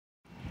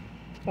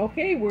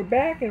Okay, we're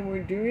back and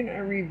we're doing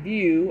a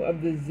review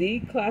of the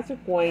Z Classic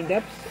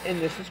Wind-Ups,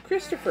 and this is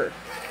Christopher.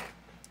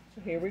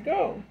 So here we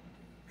go.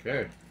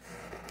 Okay.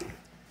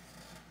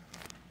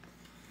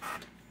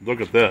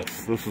 Look at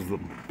this. This is the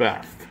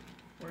best.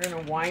 We're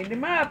going to wind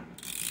him up.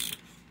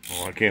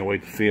 Oh, I can't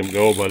wait to see him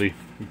go, buddy.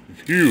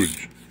 He's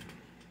huge.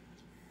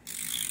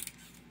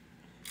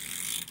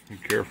 Be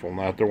careful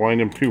not to wind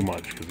him too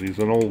much because he's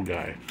an old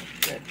guy.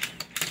 Good.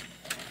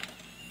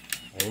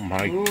 Oh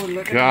my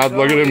Ooh, God,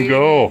 look at him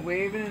go.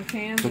 Waving his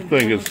hands. This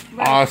thing is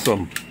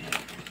awesome.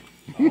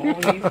 Oh,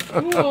 he's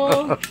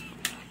cool.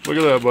 Look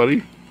at that,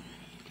 buddy.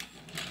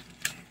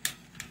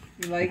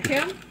 You like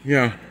him?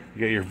 Yeah.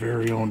 You got your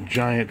very own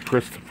giant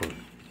Christopher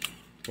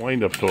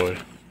wind-up toy.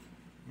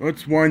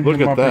 Let's wind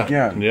him up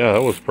again. Yeah,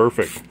 that was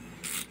perfect.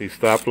 He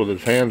stopped with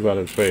his hands on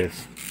his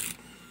face.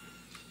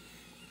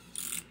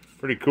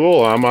 Pretty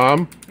cool, huh,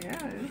 Mom?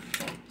 Yeah, it is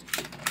cool.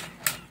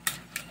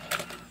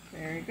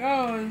 There he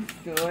goes,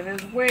 doing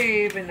his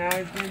wave, and now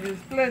he's going to do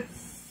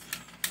splits.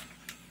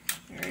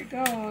 There he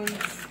goes.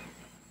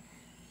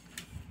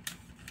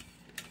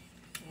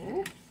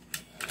 Oops.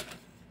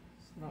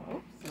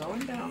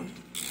 Slowing down.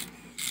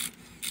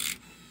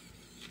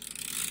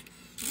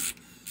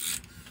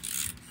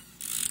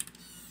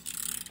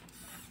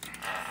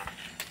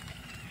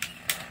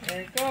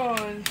 There he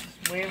goes,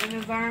 waving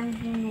his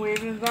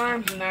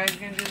arms, and now he's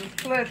going to do the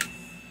splits.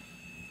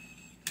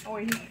 Oh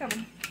wait, he's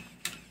coming.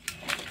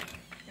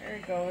 There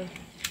he goes.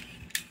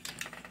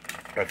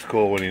 That's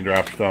cool when he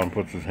drops down and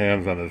puts his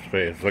hands on his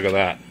face. Look at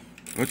that.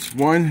 Let's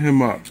wind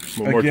him up.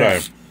 One more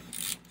time.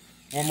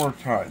 One more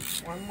time.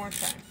 One more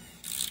time.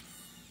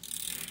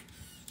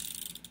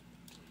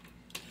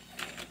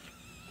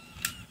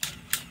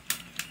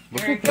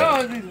 Look There he at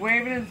that. goes. He's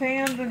waving his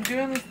hands and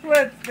doing the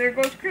splits. There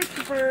goes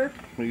Christopher.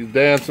 He's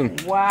dancing.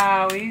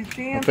 Wow, he's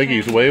dancing. I think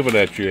he's waving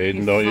at you,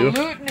 Aiden, don't you? He's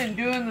saluting and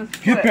doing the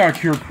splits. Get back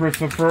here,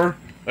 Christopher.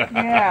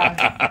 Yeah,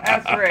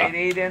 that's right,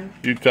 Aiden.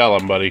 You tell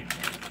him, buddy.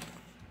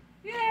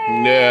 Yay!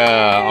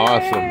 Yeah,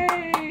 awesome.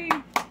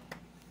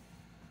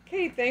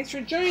 Okay, thanks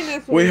for joining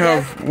us. We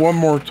have one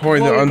more toy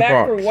to We'll be back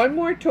unbox. for one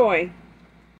more toy.